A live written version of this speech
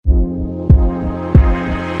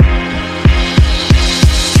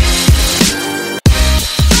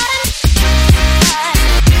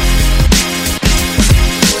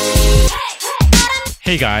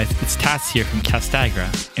Hey guys, it's Tats here from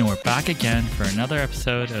Castagra, and we're back again for another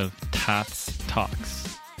episode of Tats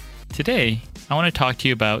Talks. Today, I want to talk to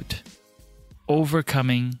you about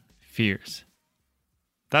overcoming fears.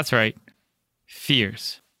 That's right,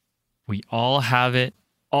 fears. We all have it,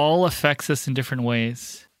 all affects us in different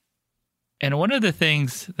ways. And one of the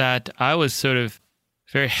things that I was sort of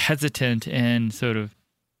very hesitant and sort of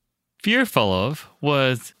fearful of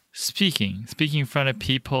was speaking in front of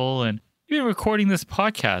people, and even recording this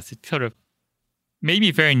podcast. It sort of made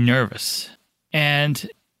me very nervous. And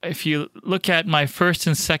if you look at my first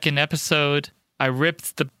and second episode, I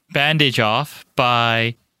ripped the bandage off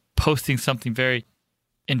by posting something very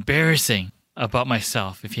embarrassing about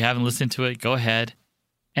myself. If you haven't listened to it, go ahead.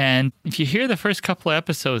 And if you hear the first couple of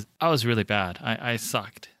episodes, I was really bad. I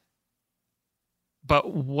sucked.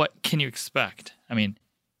 But what can you expect? I mean,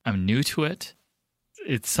 I'm new to it.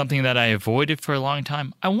 It's something that I avoided for a long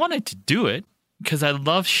time. I wanted to do it because I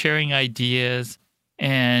love sharing ideas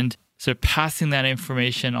and sort of passing that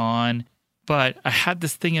information on. But I had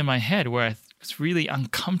this thing in my head where I was really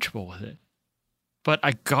uncomfortable with it. But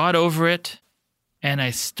I got over it and I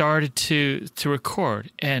started to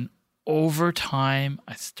record. And over time,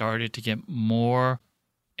 I started to get more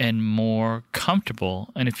and more comfortable.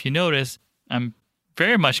 And if you notice, I'm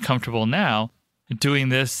very much comfortable now doing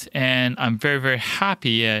this, and I'm very, very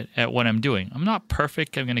happy at what I'm doing. I'm not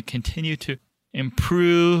perfect. I'm going to continue to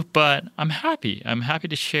improve, but I'm happy. I'm happy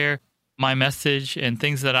to share my message and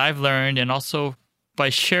things that I've learned, and also by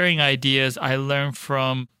sharing ideas I learn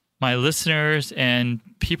from my listeners and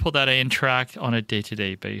people that I interact on a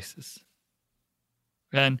day-to-day basis.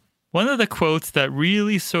 And one of the quotes that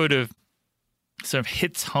really sort of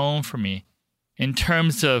hits home for me in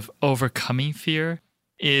terms of overcoming fear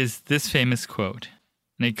is this famous quote,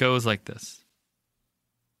 and it goes like this: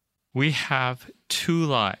 "We have two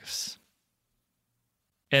lives,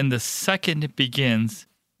 and the second begins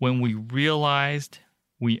when we realized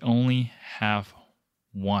we only have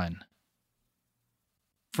one."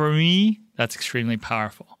 For me, that's extremely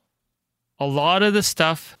powerful. A lot of the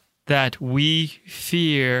stuff that we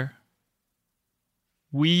fear,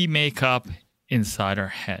 we make up inside our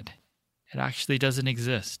head. It actually doesn't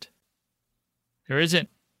exist. There isn't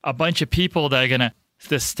a bunch of people that are going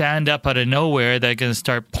to stand up out of nowhere that are going to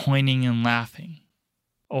start pointing and laughing.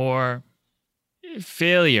 Or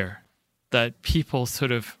failure that people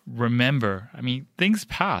sort of remember. I mean, things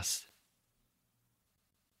pass.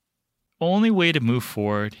 Only way to move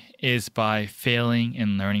forward is by failing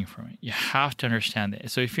and learning from it. You have to understand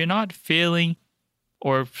that. So if you're not failing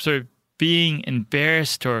or sort of being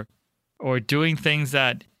embarrassed or doing things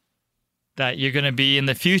that you're going to be in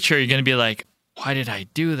the future, you're going to be like, why did I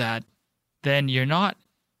do that? Then you're not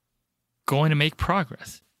going to make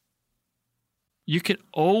progress. You could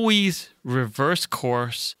always reverse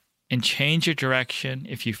course and change your direction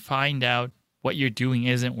if you find out what you're doing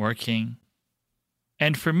isn't working.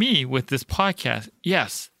 And for me, with this podcast,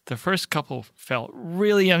 yes, the first couple felt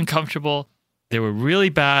really uncomfortable. They were really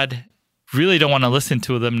bad. Really don't want to listen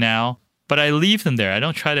to them now, but I leave them there. I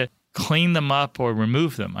don't try to clean them up or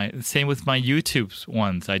remove them. Same with my YouTube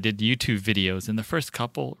ones. I did YouTube videos, and the first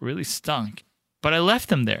couple really stunk. But I left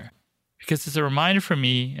them there because it's a reminder for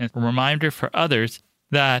me and a reminder for others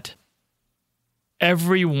that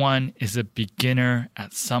everyone is a beginner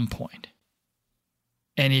at some point.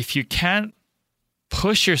 And if you can't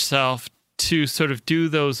push yourself to sort of do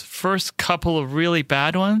those first couple of really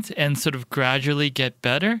bad ones and sort of gradually get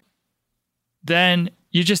better, then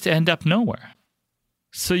you just end up nowhere.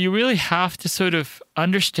 So you really have to sort of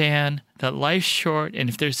understand that life's short, and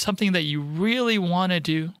if there's something that you really want to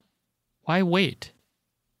do, why wait?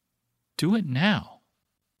 Do it now.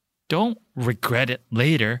 Don't regret it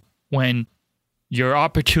later when your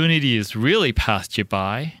opportunity is really passed you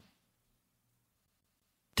by.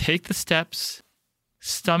 Take the steps,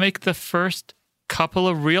 stomach the first couple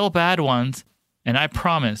of real bad ones, and I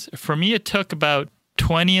promise, for me it took about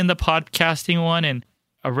 20 in the podcasting one, and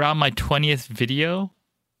around my 20th video,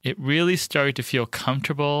 it really started to feel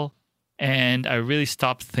comfortable, and I really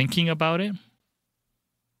stopped thinking about it.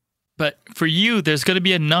 But for you, there's going to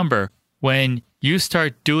be a number when you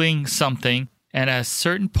start doing something, and at a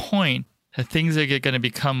certain point, things are going to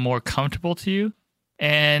become more comfortable to you,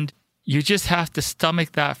 and you just have to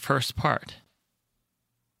stomach that first part.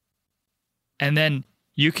 And then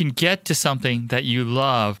you can get to something that you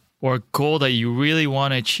love or a goal that you really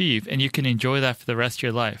want to achieve, and you can enjoy that for the rest of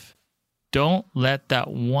your life. Don't let that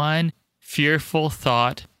one fearful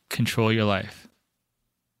thought control your life.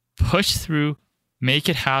 Push through, make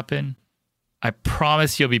it happen. I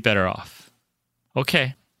promise you'll be better off.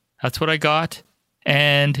 Okay, that's what I got.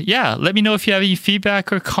 And yeah, let me know if you have any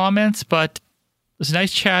feedback or comments, but it was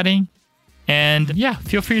nice chatting. And yeah,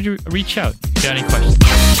 feel free to reach out if you have any questions.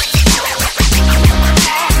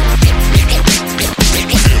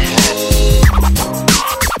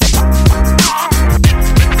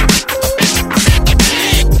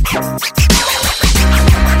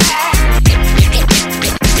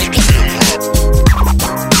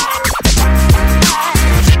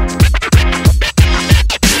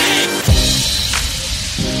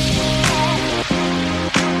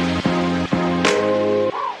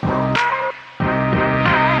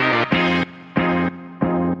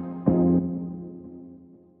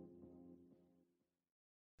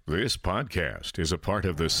 This podcast is a part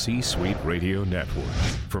of the C-Suite Radio Network.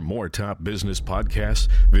 For more top business podcasts,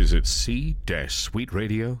 visit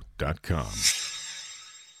c-suiteradio.com.